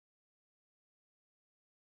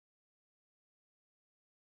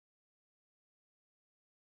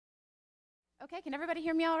Okay, can everybody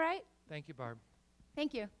hear me all right? Thank you, Barb.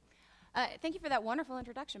 Thank you. Thank you for that wonderful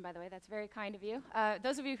introduction, by the way. That's very kind of you.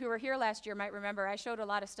 Those of you who were here last year might remember I showed a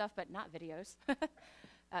lot of stuff, but not videos.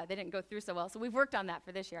 They didn't go through so well, so we've worked on that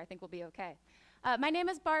for this year. I think we'll be okay. My name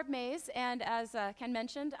is Barb Mays, and as Ken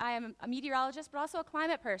mentioned, I am a meteorologist, but also a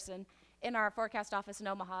climate person in our forecast office in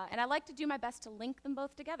Omaha, and I like to do my best to link them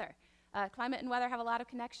both together. Climate and weather have a lot of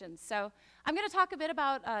connections. So I'm going to talk a bit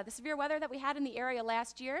about the severe weather that we had in the area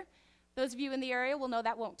last year. Those of you in the area will know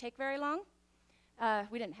that won't take very long.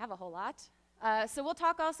 We didn't have a whole lot. So we'll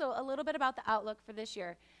talk also a little bit about the outlook for this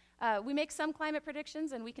year. We make some climate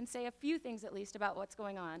predictions, and we can say a few things at least about what's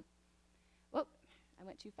going on. Whoop, I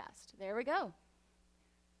went too fast. There we go.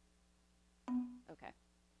 Okay,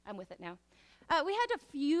 I'm with it now. We had a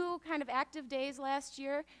few kind of active days last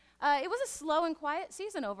year. It was a slow and quiet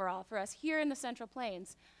season overall for us here in the Central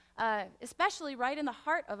Plains, especially right in the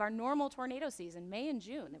heart of our normal tornado season, May and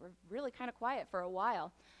June. They were really kind of quiet for a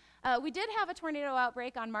while. We did have a tornado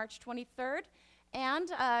outbreak on March 23rd, and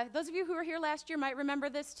those of you who were here last year might remember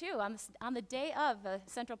this too. On the day of the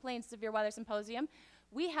Central Plains Severe Weather Symposium,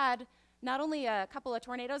 we had not only a couple of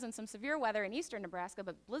tornadoes and some severe weather in eastern Nebraska,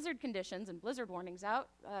 but blizzard conditions and blizzard warnings out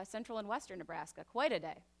central and western Nebraska. Quite a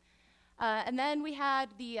day. And then we had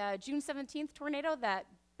the June 17th tornado that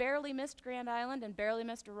barely missed Grand Island and barely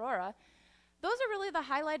missed Aurora. Those are really the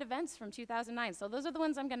highlight events from 2009, so those are the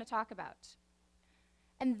ones I'm going to talk about.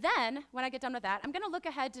 And then, when I get done with that, I'm going to look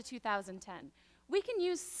ahead to 2010. We can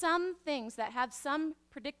use some things that have some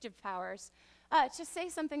predictive powers to say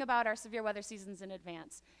something about our severe weather seasons in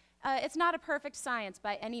advance. It's not a perfect science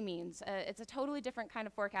by any means. It's a totally different kind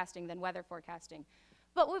of forecasting than weather forecasting.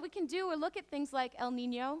 But what we can do is look at things like El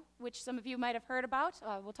Nino, which some of you might have heard about.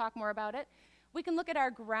 We'll talk more about it. We can look at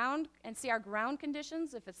our ground and see our ground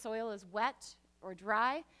conditions, if the soil is wet or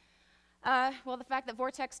dry. Well, the fact that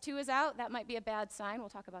Vortex 2 is out, that might be a bad sign. We'll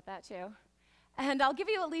talk about that too. And I'll give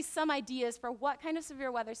you at least some ideas for what kind of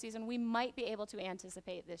severe weather season we might be able to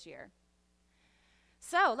anticipate this year.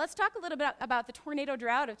 So let's talk a little bit about the tornado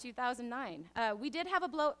drought of 2009. We did have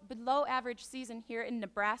a below average season here in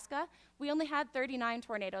Nebraska. We only had 39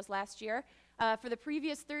 tornadoes last year. For the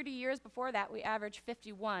previous 30 years before that, we averaged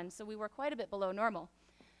 51, so we were quite a bit below normal.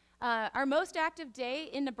 Our most active day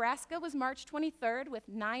in Nebraska was March 23rd with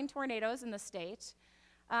 9 tornadoes in the state.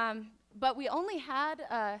 But we only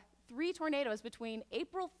had 3 tornadoes between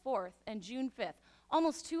April 4th and June 5th,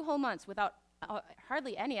 almost 2 whole months without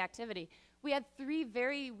hardly any activity. We had 3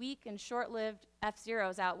 very weak and short-lived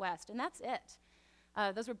F-zeros out west, and that's it.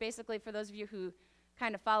 Those were basically, for those of you who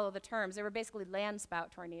kind of follow the terms, they were basically landspout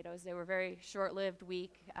tornadoes. They were very short-lived,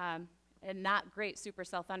 weak, and not great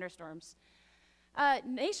supercell thunderstorms.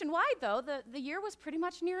 Nationwide, though, the year was pretty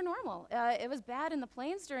much near normal. It was bad in the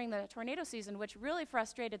plains during the tornado season, which really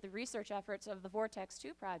frustrated the research efforts of the Vortex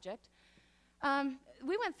 2 project.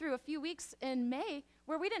 We went through a few weeks in May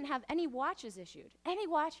where we didn't have any watches issued, any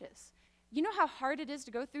watches. You know how hard it is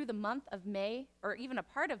to go through the month of May, or even a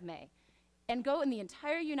part of May, and go in the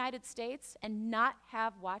entire United States and not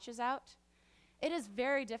have watches out? It is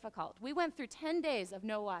very difficult. We went through 10 days of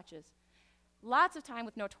no watches. Lots of time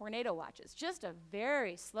with no tornado watches. Just a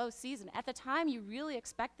very slow season. At the time, you really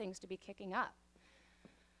expect things to be kicking up.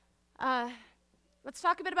 Let's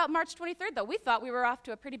talk a bit about March 23rd, though. We thought we were off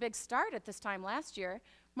to a pretty big start at this time last year.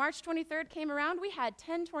 March 23rd came around. We had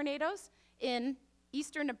 10 tornadoes in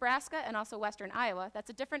eastern Nebraska and also western Iowa. That's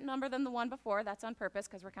a different number than the one before. That's on purpose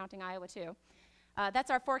because we're counting Iowa too. That's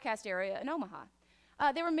our forecast area in Omaha.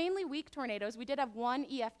 They were mainly weak tornadoes. We did have 1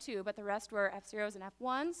 EF2, but the rest were F0s and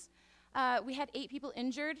F1s. We had 8 people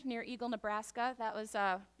injured near Eagle, Nebraska. That was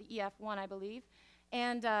the EF1, I believe.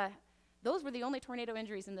 And those were the only tornado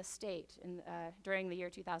injuries in the state during the year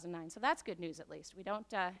 2009. So that's good news, at least. We don't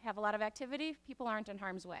have a lot of activity. People aren't in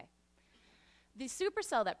harm's way. The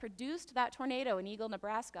supercell that produced that tornado in Eagle,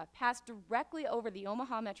 Nebraska, passed directly over the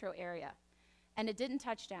Omaha metro area, and it didn't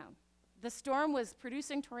touch down. The storm was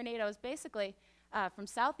producing tornadoes basically from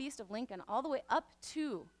southeast of Lincoln all the way up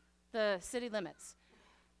to the city limits.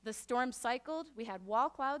 The storm cycled. We had wall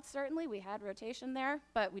clouds, certainly. We had rotation there,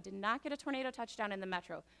 but we did not get a tornado touchdown in the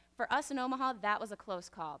metro. For us in Omaha, that was a close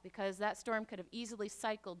call because that storm could have easily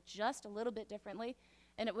cycled just a little bit differently,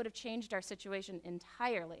 and it would have changed our situation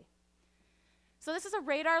entirely. So this is a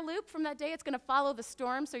radar loop from that day. It's going to follow the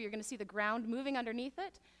storm, so you're going to see the ground moving underneath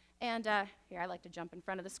it. And here, I like to jump in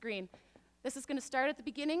front of the screen. This is going to start at the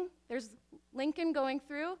beginning. There's Lincoln going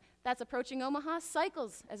through. That's approaching Omaha,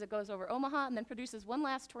 cycles as it goes over Omaha, and then produces one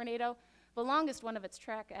last tornado, the longest one of its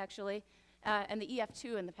trek, actually, and the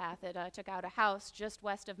EF2 in the path. It took out a house just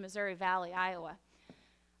west of Missouri Valley, Iowa.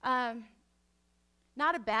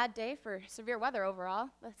 Not a bad day for severe weather overall.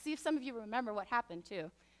 Let's see if some of you remember what happened too.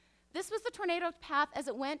 This was the tornado path as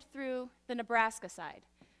it went through the Nebraska side.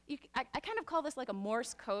 I kind of call this like a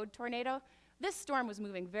Morse code tornado. This storm was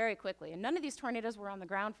moving very quickly, and none of these tornadoes were on the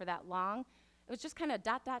ground for that long. It was just kind of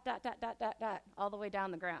dot, dot, dot, dot, dot, dot, dot, all the way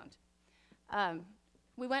down the ground.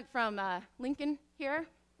 We went from Lincoln here,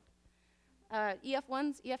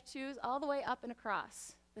 EF1s, EF2s, all the way up and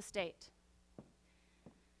across the state,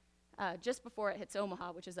 just before it hits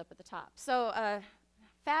Omaha, which is up at the top. So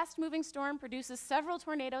fast-moving storm produces several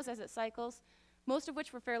tornadoes as it cycles, most of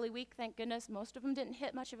which were fairly weak, thank goodness. Most of them didn't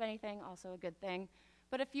hit much of anything, also a good thing,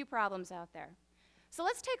 but a few problems out there. So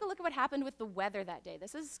let's take a look at what happened with the weather that day.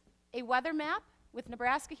 This is a weather map with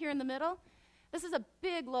Nebraska here in the middle. This is a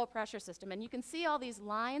big low-pressure system, and you can see all these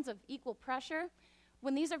lines of equal pressure.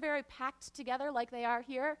 When these are very packed together like they are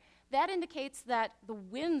here, that indicates that the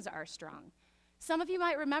winds are strong. Some of you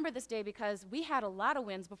might remember this day because we had a lot of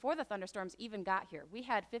winds before the thunderstorms even got here. We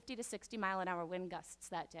had 50 to 60 mile an hour wind gusts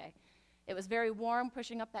that day. It was very warm,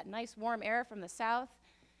 pushing up that nice warm air from the south,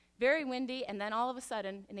 very windy, and then all of a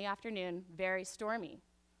sudden, in the afternoon, very stormy.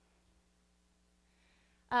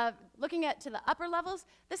 Looking to the upper levels,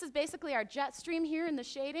 this is basically our jet stream here in the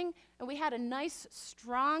shading, and we had a nice,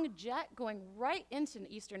 strong jet going right into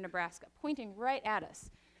eastern Nebraska, pointing right at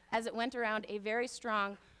us as it went around a very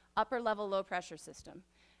strong upper-level low-pressure system.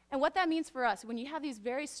 And what that means for us, when you have these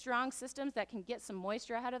very strong systems that can get some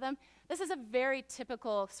moisture ahead of them, this is a very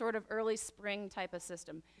typical sort of early spring type of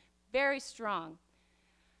system, very strong.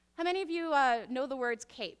 How many of you know the words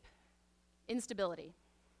CAPE, instability?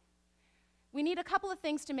 We need a couple of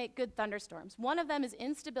things to make good thunderstorms. One of them is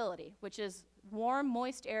instability, which is warm,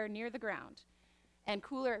 moist air near the ground, and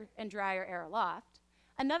cooler and drier air aloft.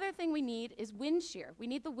 Another thing we need is wind shear. We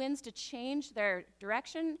need the winds to change their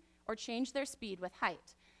direction or change their speed with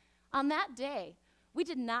height. On that day, we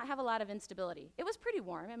did not have a lot of instability. It was pretty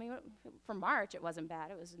warm. I mean, for March, it wasn't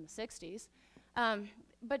bad. It was in the 60s.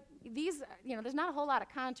 But these, there's not a whole lot of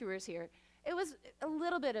contours here. It was a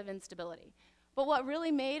little bit of instability. But what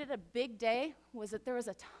really made it a big day was that there was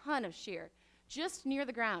a ton of shear just near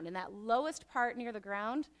the ground. In that lowest part near the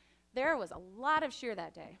ground, there was a lot of shear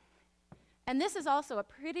that day. And this is also a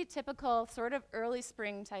pretty typical sort of early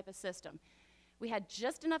spring type of system. We had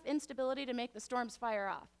just enough instability to make the storms fire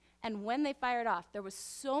off. And when they fired off, there was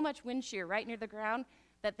so much wind shear right near the ground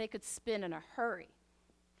that they could spin in a hurry.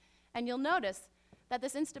 And you'll notice that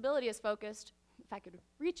this instability is focused, if I could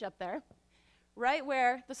reach up there, right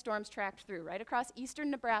where the storms tracked through, right across eastern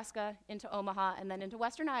Nebraska into Omaha and then into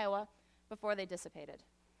western Iowa before they dissipated.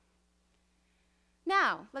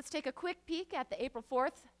 Now, let's take a quick peek at the April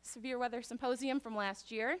 4th Severe Weather Symposium from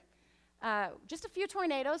last year. Just a few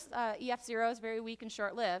tornadoes, EF0s, very weak and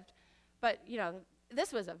short-lived, but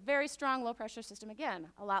this was a very strong low-pressure system again,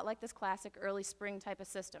 a lot like this classic early spring type of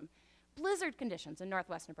system. Blizzard conditions in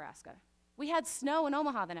northwest Nebraska. We had snow in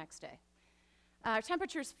Omaha the next day.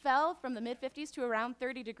 Temperatures fell from the mid-50s to around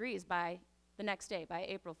 30 degrees by the next day, by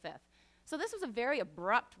April 5th. So this was a very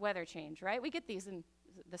abrupt weather change, right? We get these in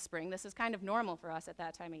the spring. This is kind of normal for us at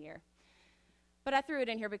that time of year. But I threw it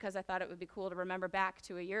in here because I thought it would be cool to remember back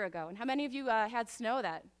to a year ago. And how many of you had snow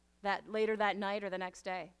that later that night or the next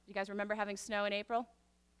day? You guys remember having snow in April?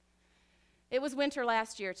 It was winter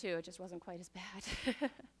last year, too. It just wasn't quite as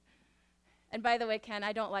bad. And by the way, Ken,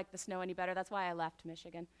 I don't like the snow any better. That's why I left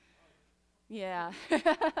Michigan. Yeah.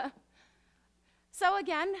 So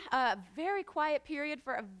again, a very quiet period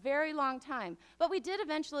for a very long time. But we did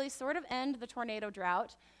eventually sort of end the tornado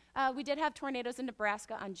drought. We did have tornadoes in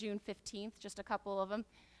Nebraska on June 15th, just a couple of them.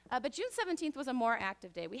 But June 17th was a more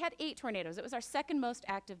active day. We had 8 tornadoes. It was our second most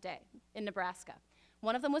active day in Nebraska.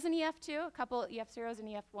 One of them was an EF2, a couple EF0s and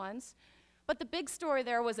EF1s. But the big story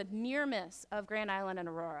there was a near miss of Grand Island and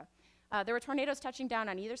Aurora. There were tornadoes touching down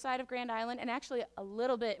on either side of Grand Island and actually a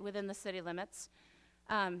little bit within the city limits.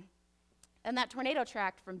 And that tornado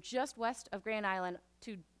tracked from just west of Grand Island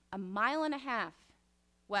to 1.5 miles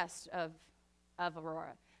west of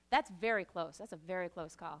Aurora. That's very close. That's a very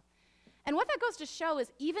close call. And what that goes to show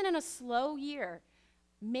is even in a slow year,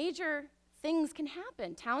 major things can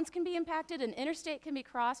happen. Towns can be impacted, an interstate can be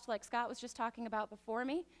crossed, like Scott was just talking about before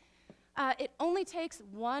me. It only takes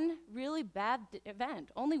one really bad event,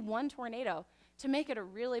 only one tornado, to make it a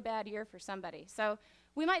really bad year for somebody. So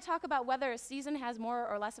we might talk about whether a season has more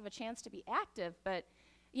or less of a chance to be active, but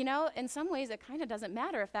in some ways it kind of doesn't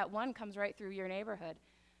matter if that one comes right through your neighborhood.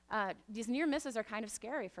 These near misses are kind of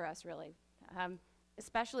scary for us, really,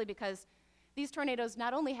 especially because these tornadoes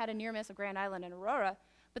not only had a near miss of Grand Island and Aurora,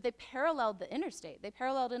 but they paralleled the interstate. They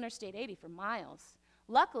paralleled Interstate 80 for miles.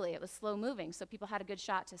 Luckily, it was slow moving, so people had a good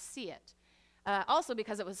shot to see it. Also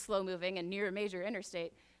because it was slow moving and near a major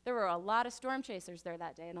interstate, there were a lot of storm chasers there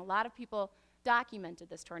that day, and a lot of people documented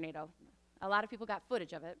this tornado. A lot of people got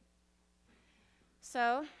footage of it.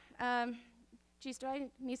 So, geez, do I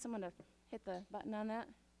need someone to hit the button on that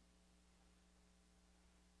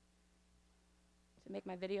to make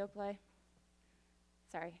my video play?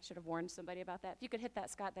 Sorry, I should have warned somebody about that. If you could hit that,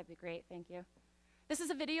 Scott, that'd be great. Thank you. This is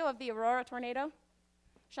a video of the Aurora tornado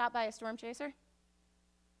shot by a storm chaser.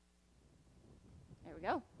 There we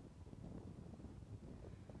go.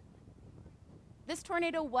 This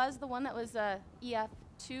tornado was the one that was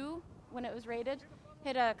EF2 when it was rated.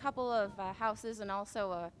 Hit a couple of houses and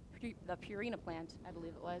also the Purina plant, I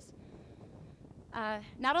believe it was.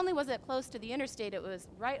 Not only was it close to the interstate, it was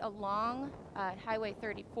right along Highway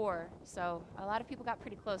 34, so a lot of people got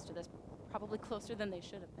pretty close to this, probably closer than they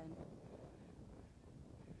should have been.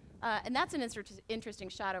 And that's an interesting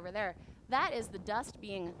shot over there. That is the dust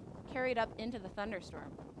being carried up into the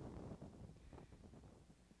thunderstorm.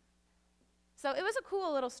 So it was a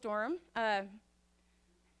cool little storm.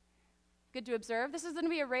 Good to observe. This is going to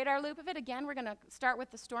be a radar loop of it. Again, we're going to start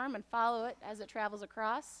with the storm and follow it as it travels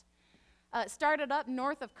across. It started up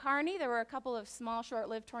north of Kearney. There were a couple of small,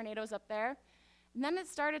 short-lived tornadoes up there. And then it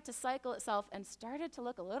started to cycle itself and started to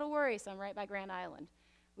look a little worrisome right by Grand Island.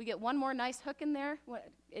 We get one more nice hook in there.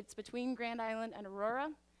 It's between Grand Island and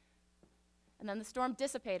Aurora. And then the storm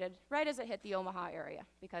dissipated right as it hit the Omaha area,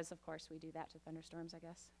 because, of course, we do that to thunderstorms, I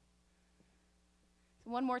guess.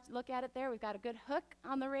 So one more look at it there. We've got a good hook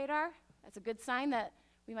on the radar. That's a good sign that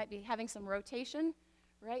we might be having some rotation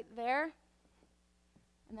right there.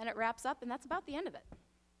 And then it wraps up, and that's about the end of it.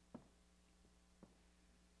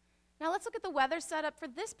 Now let's look at the weather setup for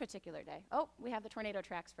this particular day. Oh, we have the tornado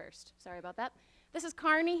tracks first. Sorry about that. This is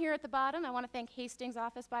Kearney here at the bottom. I want to thank Hastings'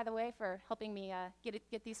 office, by the way, for helping me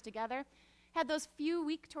get these together. Had those few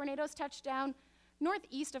weak tornadoes touch down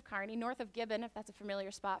northeast of Kearney, north of Gibbon, if that's a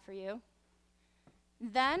familiar spot for you.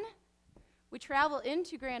 Then we travel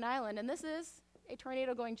into Grand Island, and this is a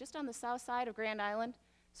tornado going just on the south side of Grand Island,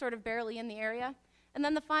 sort of barely in the area. And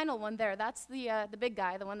then the final one there, that's the big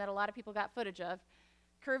guy, the one that a lot of people got footage of,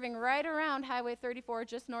 curving right around Highway 34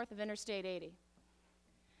 just north of Interstate 80.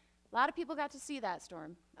 A lot of people got to see that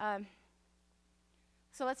storm.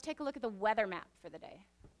 So let's take a look at the weather map for the day.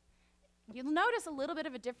 You'll notice a little bit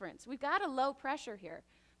of a difference. We've got a low pressure here,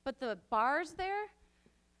 but the bars there,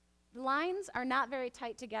 the lines are not very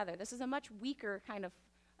tight together. This is a much weaker kind of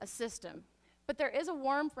a system. But there is a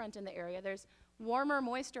warm front in the area. There's warmer,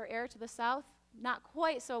 moister air to the south, not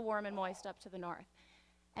quite so warm and moist up to the north.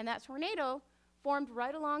 And that tornado formed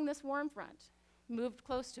right along this warm front, moved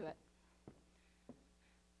close to it.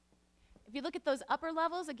 If you look at those upper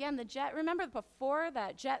levels, again, the jet, remember before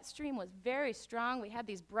that jet stream was very strong. We had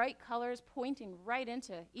these bright colors pointing right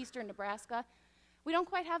into eastern Nebraska. We don't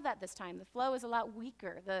quite have that this time. The flow is a lot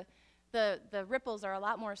weaker. The ripples are a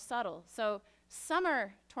lot more subtle. So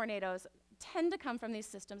summer tornadoes tend to come from these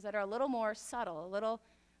systems that are a little more subtle, a little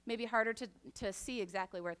maybe harder to see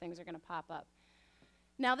exactly where things are going to pop up.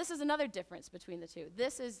 Now, this is another difference between the two.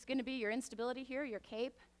 This is going to be your instability here, your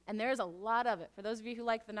CAPE, and there's a lot of it. For those of you who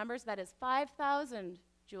like the numbers, that is 5,000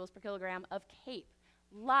 joules per kilogram of CAPE.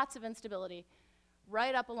 Lots of instability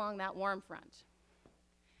right up along that warm front.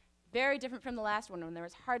 Very different from the last one when there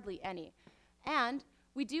was hardly any. And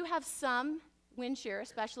we do have some wind shear,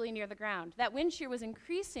 especially near the ground. That wind shear was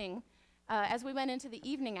increasing as we went into the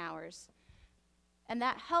evening hours. And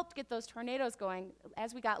that helped get those tornadoes going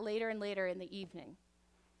as we got later and later in the evening.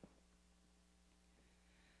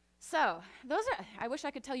 So, I wish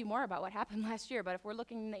I could tell you more about what happened last year, but if we're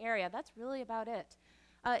looking in the area, that's really about it.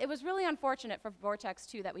 It was really unfortunate for Vortex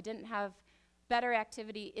 2 that we didn't have better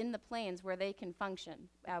activity in the plains where they can function,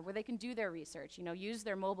 where they can do their research, use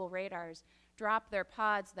their mobile radars, drop their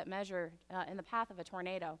pods that measure in the path of a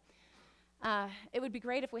tornado. It would be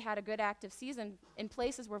great if we had a good active season in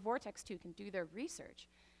places where Vortex 2 can do their research.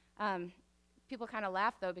 People kind of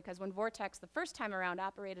laugh, though, because when Vortex the first time around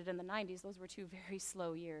operated in the 90s, those were 2 very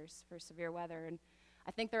slow years for severe weather. And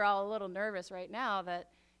I think they're all a little nervous right now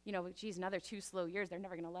that, geez, another 2 slow years, they're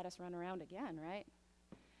never going to let us run around again, right?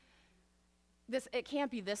 It can't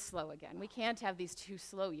be this slow again. We can't have these 2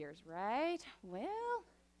 slow years, right? Well,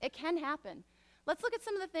 it can happen. Let's look at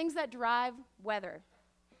some of the things that drive weather,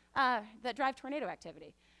 that drive tornado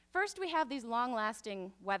activity. First, we have these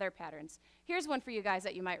long-lasting weather patterns. Here's one for you guys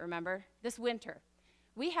that you might remember. This winter,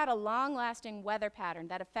 we had a long-lasting weather pattern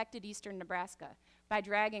that affected eastern Nebraska by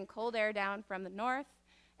dragging cold air down from the north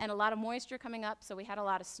and a lot of moisture coming up, so we had a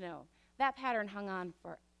lot of snow. That pattern hung on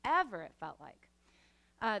forever, it felt like.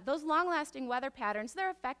 Those long-lasting weather patterns,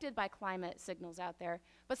 they're affected by climate signals out there,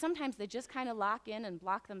 but sometimes they just kind of lock in and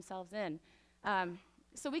block themselves in.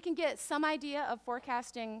 So we can get some idea of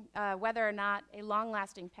forecasting whether or not a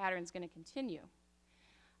long-lasting pattern is going to continue.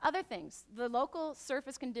 Other things, the local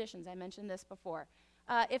surface conditions, I mentioned this before.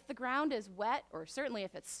 If the ground is wet, or certainly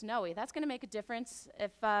if it's snowy, that's going to make a difference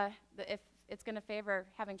if it's going to favor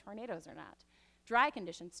having tornadoes or not. Dry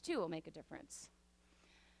conditions, too, will make a difference.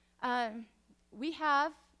 We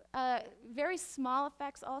have very small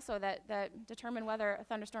effects also that determine whether a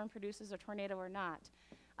thunderstorm produces a tornado or not.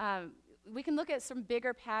 We can look at some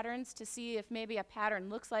bigger patterns to see if maybe a pattern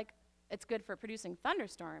looks like it's good for producing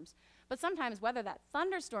thunderstorms, but sometimes whether that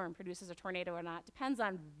thunderstorm produces a tornado or not depends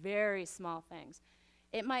on very small things.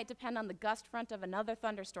 It might depend on the gust front of another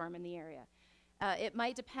thunderstorm in the area. It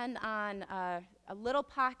might depend on a little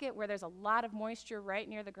pocket where there's a lot of moisture right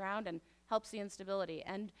near the ground and helps the instability.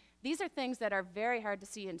 And these are things that are very hard to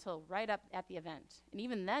see until right up at the event. And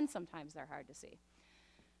even then, sometimes they're hard to see.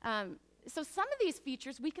 So some of these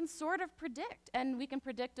features we can sort of predict, and we can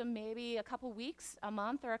predict them maybe a couple weeks, a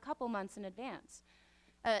month, or a couple months in advance,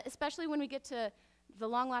 especially when we get to the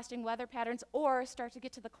long-lasting weather patterns or start to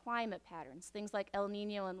get to the climate patterns, things like El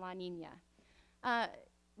Nino and La Nina.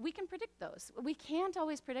 We can predict those. We can't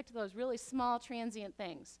always predict those really small transient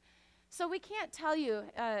things. So we can't tell you,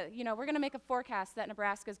 we're going to make a forecast that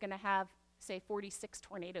Nebraska is going to have, say, 46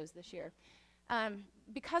 tornadoes this year,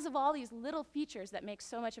 because of all these little features that make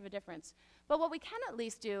so much of a difference. But what we can at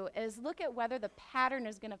least do is look at whether the pattern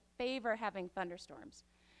is going to favor having thunderstorms.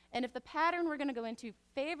 And if the pattern we're going to go into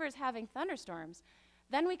favors having thunderstorms,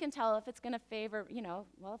 then we can tell if it's going to favor,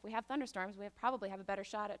 if we have thunderstorms, we probably have a better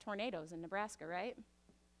shot at tornadoes in Nebraska, right?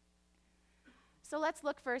 So let's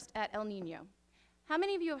look first at El Nino. How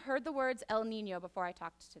many of you have heard the words El Nino before I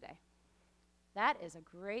talked today? That is a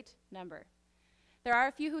great number. There are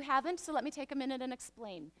a few who haven't, so let me take a minute and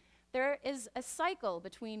explain. There is a cycle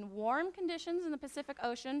between warm conditions in the Pacific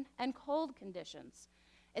Ocean and cold conditions.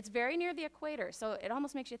 It's very near the equator, so it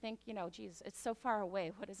almost makes you think, geez, it's so far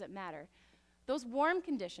away, what does it matter? Those warm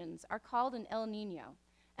conditions are called an El Nino,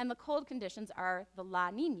 and the cold conditions are the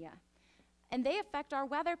La Nina. And they affect our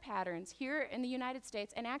weather patterns here in the United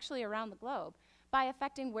States and actually around the globe by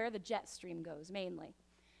affecting where the jet stream goes mainly.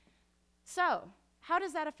 So, how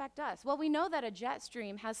does that affect us? Well, we know that a jet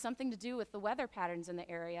stream has something to do with the weather patterns in the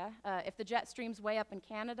area. If the jet stream's way up in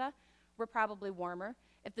Canada, we're probably warmer.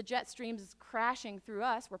 If the jet stream is crashing through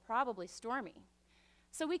us, we're probably stormy.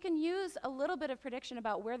 So we can use a little bit of prediction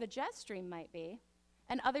about where the jet stream might be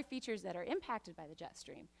and other features that are impacted by the jet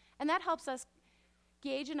stream. And that helps us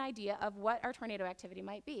gauge an idea of what our tornado activity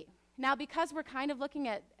might be. Now, because we're kind of looking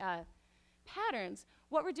at patterns,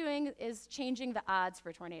 what we're doing is changing the odds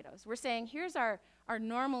for tornadoes. We're saying, here's our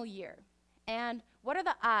normal year, and what are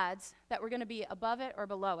the odds that we're going to be above it or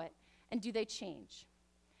below it, and do they change?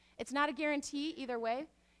 It's not a guarantee either way.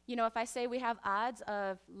 If I say we have odds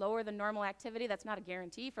of lower than normal activity, that's not a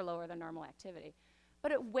guarantee for lower than normal activity.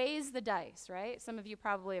 But it weighs the dice, right? Some of you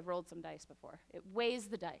probably have rolled some dice before. It weighs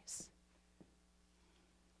the dice.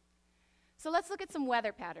 So let's look at some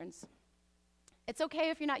weather patterns. It's okay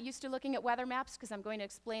if you're not used to looking at weather maps, because I'm going to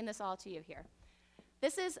explain this all to you here.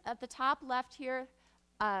 This is at the top left here,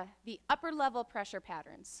 the upper level pressure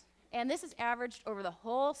patterns. And this is averaged over the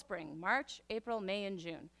whole spring, March, April, May, and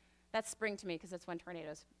June. That's spring to me, because that's when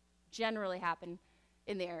tornadoes generally happen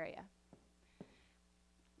in the area.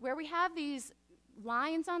 Where we have these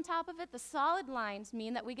lines on top of it, the solid lines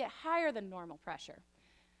mean that we get higher than normal pressure.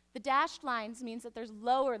 The dashed lines means that there's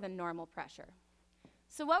lower than normal pressure.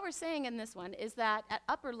 So what we're saying in this one is that at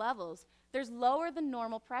upper levels, there's lower than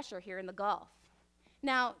normal pressure here in the Gulf.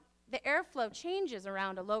 Now, the airflow changes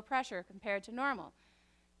around a low pressure compared to normal.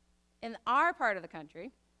 In our part of the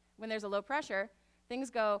country, when there's a low pressure, things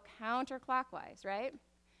go counterclockwise, right?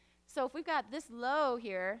 So if we've got this low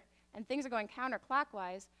here and things are going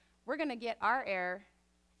counterclockwise, we're going to get our air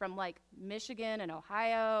from like Michigan and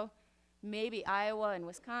Ohio, maybe Iowa and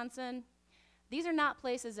Wisconsin. These are not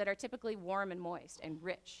places that are typically warm and moist and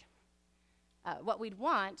rich. What we'd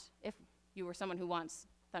want, if you were someone who wants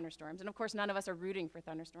thunderstorms, and of course none of us are rooting for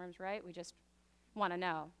thunderstorms, right? We just want to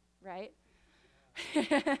know, right?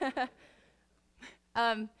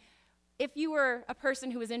 If you were a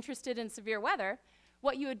person who was interested in severe weather,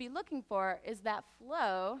 what you would be looking for is that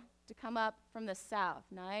flow to come up from the south,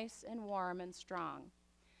 nice and warm and strong.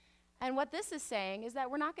 And what this is saying is that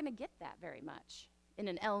we're not going to get that very much in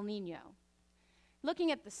an El Nino.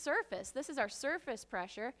 Looking at the surface, this is our surface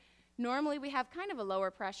pressure. Normally we have kind of a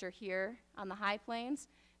lower pressure here on the high plains,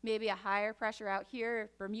 maybe a higher pressure out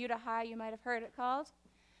here, Bermuda High you might have heard it called.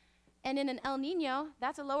 And in an El Nino,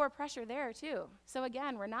 that's a lower pressure there too. So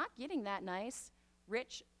again, we're not getting that nice,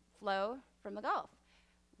 rich flow from the Gulf.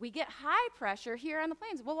 We get high pressure here on the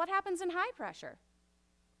plains. Well, what happens in high pressure?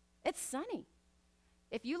 It's sunny.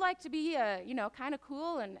 If you like to be, kind of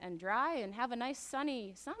cool and dry and have a nice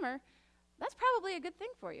sunny summer, that's probably a good thing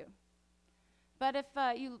for you. But if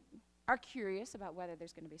you are curious about whether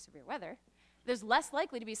there's going to be severe weather, there's less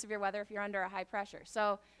likely to be severe weather if you're under a high pressure.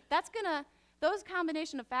 So those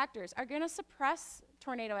combination of factors are going to suppress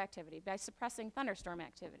tornado activity by suppressing thunderstorm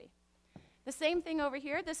activity. The same thing over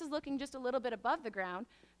here. This is looking just a little bit above the ground.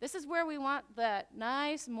 This is where we want the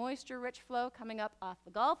nice moisture-rich flow coming up off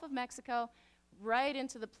the Gulf of Mexico right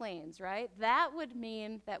into the plains, right? That would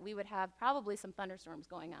mean that we would have probably some thunderstorms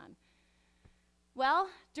going on. Well,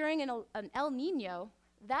 during an El Nino,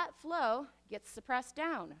 that flow gets suppressed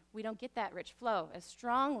down. We don't get that rich flow as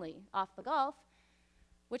strongly off the Gulf,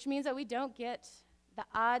 which means that we don't get the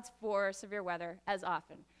odds for severe weather as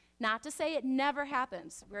often. Not to say it never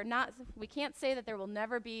happens. We can't say that there will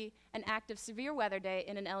never be an active severe weather day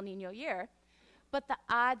in an El Nino year, but the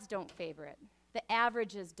odds don't favor it. The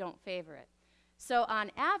averages don't favor it. So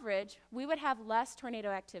on average, we would have less tornado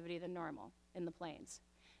activity than normal in the plains.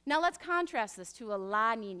 Now let's contrast this to a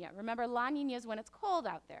La Nina. Remember, La Nina is when it's cold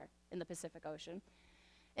out there in the Pacific Ocean.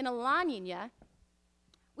 In a La Nina,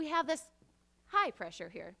 we have this high pressure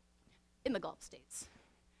here in the Gulf states.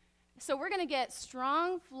 So we're going to get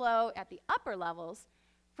strong flow at the upper levels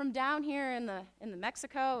from down here in the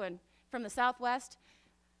Mexico and from the southwest.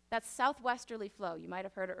 That's southwesterly flow. You might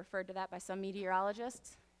have heard it referred to that by some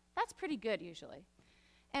meteorologists. That's pretty good usually.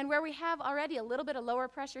 And where we have already a little bit of lower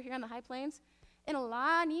pressure here in the high plains, in a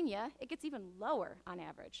La Nina, it gets even lower on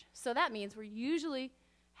average. So that means we're usually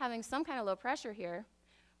having some kind of low pressure here.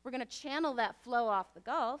 We're going to channel that flow off the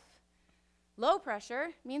Gulf. Low pressure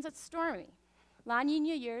means it's stormy. La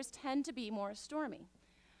Nina years tend to be more stormy.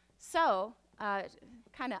 So,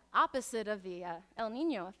 kind of opposite of the El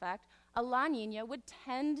Nino effect, a La Nina would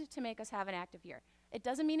tend to make us have an active year. It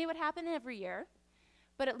doesn't mean it would happen every year,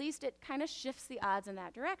 but at least it kind of shifts the odds in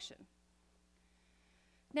that direction.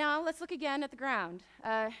 Now, let's look again at the ground.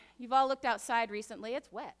 You've all looked outside recently.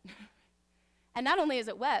 It's wet. And not only is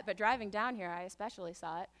it wet, but driving down here, I especially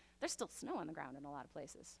saw it, there's still snow on the ground in a lot of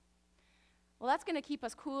places. Well, that's going to keep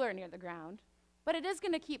us cooler near the ground, but it is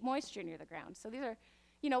going to keep moisture near the ground. So these are,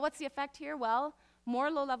 what's the effect here? Well, more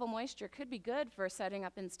low-level moisture could be good for setting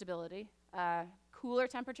up instability. Cooler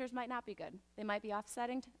temperatures might not be good. They might be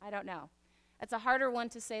offsetting. I don't know. It's a harder one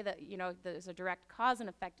to say that, there's a direct cause and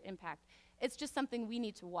effect impact. It's just something we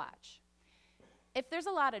need to watch. If there's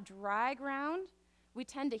a lot of dry ground, we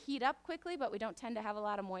tend to heat up quickly, but we don't tend to have a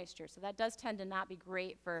lot of moisture. So that does tend to not be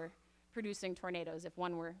great for producing tornadoes if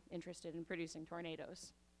one were interested in producing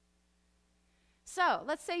tornadoes. So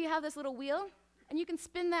let's say you have this little wheel, and you can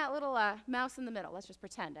spin that little mouse in the middle. Let's just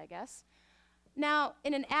pretend, I guess. Now,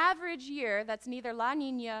 in an average year that's neither La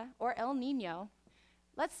Nina or El Nino,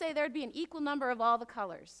 let's say there'd be an equal number of all the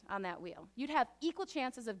colors on that wheel. You'd have equal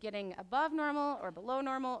chances of getting above normal or below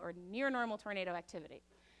normal or near normal tornado activity.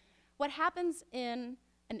 What happens in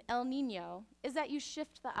an El Nino is that you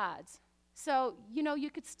shift the odds. So, you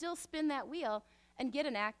could still spin that wheel and get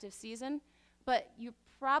an active season, but you're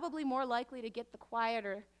probably more likely to get the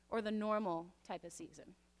quieter or the normal type of season.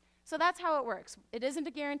 So that's how it works. It isn't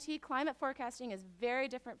a guarantee. Climate forecasting is very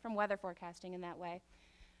different from weather forecasting in that way.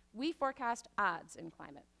 We forecast odds in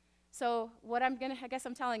climate. So what I'm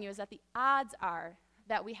telling you is that the odds are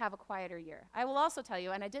that we have a quieter year. I will also tell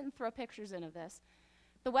you, and I didn't throw pictures in of this,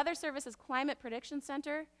 the Weather Service's Climate Prediction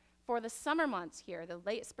Center for the summer months here, the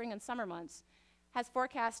late spring and summer months, has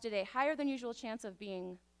forecasted a higher than usual chance of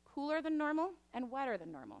being cooler than normal and wetter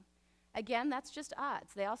than normal. Again, that's just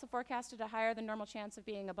odds. They also forecasted a higher than normal chance of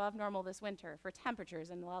being above normal this winter for temperatures,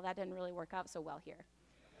 and well, that didn't really work out so well here.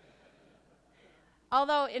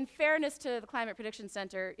 Although, in fairness to the Climate Prediction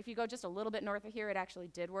Center, if you go just a little bit north of here, it actually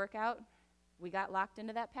did work out. We got locked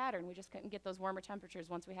into that pattern. We just couldn't get those warmer temperatures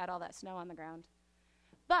once we had all that snow on the ground.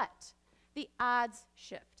 But the odds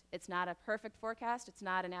shift. It's not a perfect forecast. It's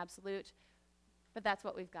not an absolute, but that's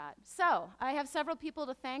what we've got. So I have several people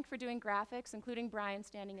to thank for doing graphics, including Brian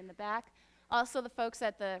standing in the back. Also the folks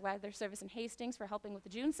at the Weather Service in Hastings for helping with the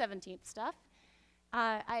June 17th stuff.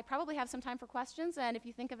 I probably have some time for questions, and if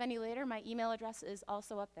you think of any later, my email address is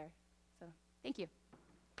also up there. So thank you.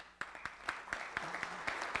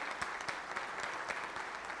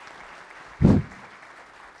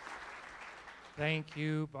 Thank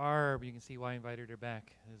you, Barb. You can see why I invited her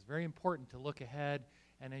back. It's very important to look ahead,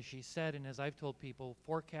 and as she said, and as I've told people,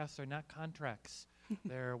 forecasts are not contracts.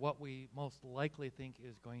 They're what we most likely think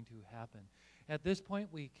is going to happen. At this point,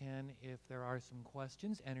 we can, if there are some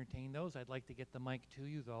questions, entertain those. I'd like to get the mic to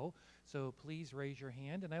you, though. So please raise your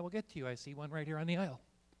hand, and I will get to you. I see one right here on the aisle.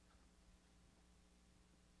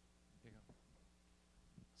 Here you go.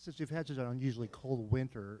 Since you've had such an unusually cold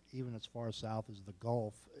winter, even as far south as the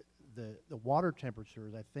Gulf, the water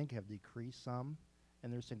temperatures, I think, have decreased some,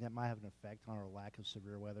 and they're saying that might have an effect on our lack of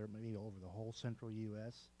severe weather, maybe over the whole central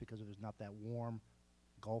U.S., because there's not that warm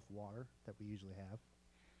Gulf water that we usually have.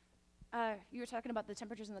 You were talking about the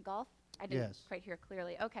temperatures in the Gulf? I didn't Yes. quite hear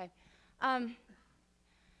clearly. Okay.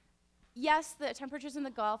 Yes, the temperatures in the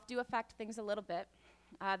Gulf do affect things a little bit.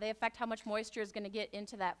 They affect how much moisture is going to get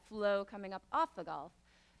into that flow coming up off the Gulf.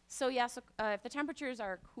 So yes, if the temperatures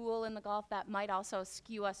are cool in the Gulf, that might also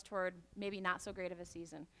skew us toward maybe not so great of a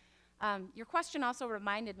season. Your question also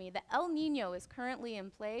reminded me that El Nino is currently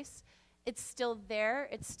in place. It's still there.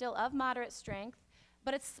 It's still of moderate strength,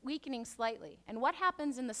 but it's weakening slightly. And what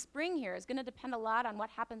happens in the spring here is going to depend a lot on what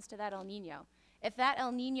happens to that El Nino. If that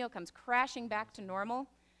El Nino comes crashing back to normal,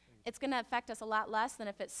 it's going to affect us a lot less than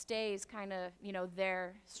if it stays kind of,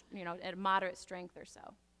 there, at a moderate strength or so.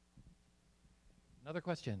 Another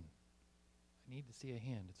question. I need to see a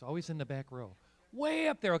hand. It's always in the back row. Way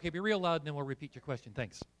up there. Okay, be real loud, and then we'll repeat your question.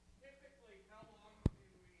 Thanks. Typically, how long do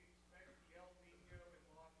we expect the El Nino and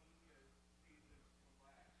La Nina seasons to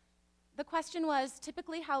last? The question was,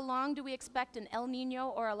 typically, how long do we expect an El Nino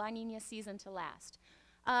or a La Nina season to last?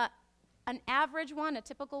 An average one, a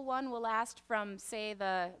typical one, will last from, say,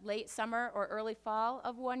 the late summer or early fall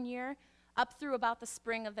of one year up through about the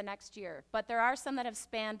spring of the next year. But there are some that have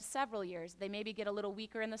spanned several years. They maybe get a little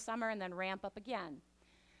weaker in the summer and then ramp up again.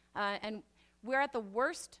 And we're at the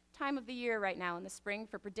worst time of the year right now in the spring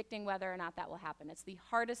for predicting whether or not that will happen. It's the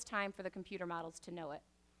hardest time for the computer models to know it.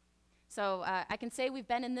 So I can say we've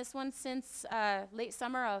been in this one since late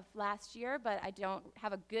summer of last year, but I don't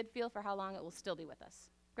have a good feel for how long it will still be with us.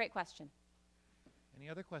 Great question. Any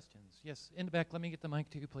other questions? Yes, in the back. Let me get the mic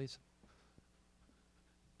to you, please.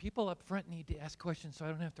 People up front need to ask questions so I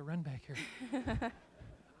don't have to run back here.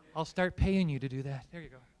 I'll start paying you to do that. There you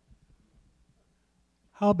go.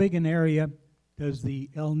 How big an area does the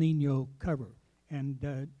El Nino cover?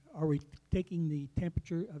 And are we taking the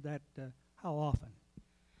temperature of that how often?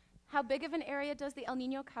 How big of an area does the El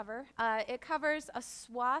Nino cover? It covers a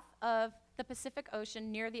swath of the Pacific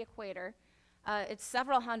Ocean near the equator. It's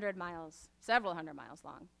several hundred miles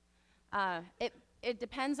long. It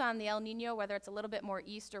depends on the El Nino, whether it's a little bit more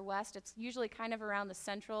east or west. It's usually kind of around the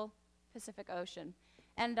central Pacific Ocean.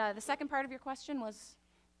 And the second part of your question was?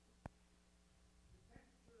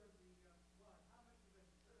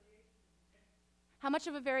 How much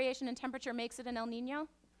of a variation in temperature makes it an El Nino?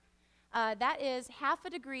 That is half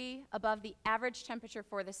a degree above the average temperature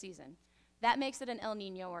for the season. That makes it an El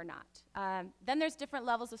Nino or not. Then there's different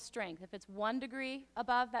levels of strength. If it's 1 degree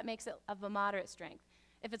above, that makes it of a moderate strength.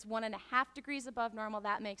 If it's 1.5 degrees above normal,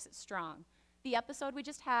 that makes it strong. The episode we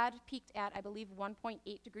just had peaked at, I believe, 1.8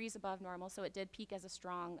 degrees above normal, so it did peak as a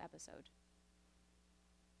strong episode.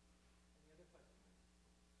 Any other questions?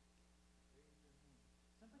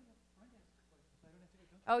 Somebody up front asked a question, so I don't have to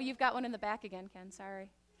go. Oh, you've got one in the back again, Ken, sorry.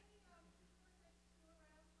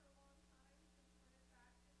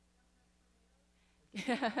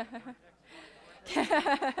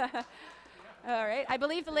 All right. I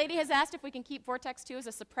believe the lady has asked if we can keep Vortex 2 as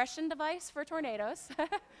a suppression device for tornadoes.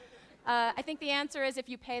 I think the answer is if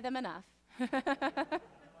you pay them enough.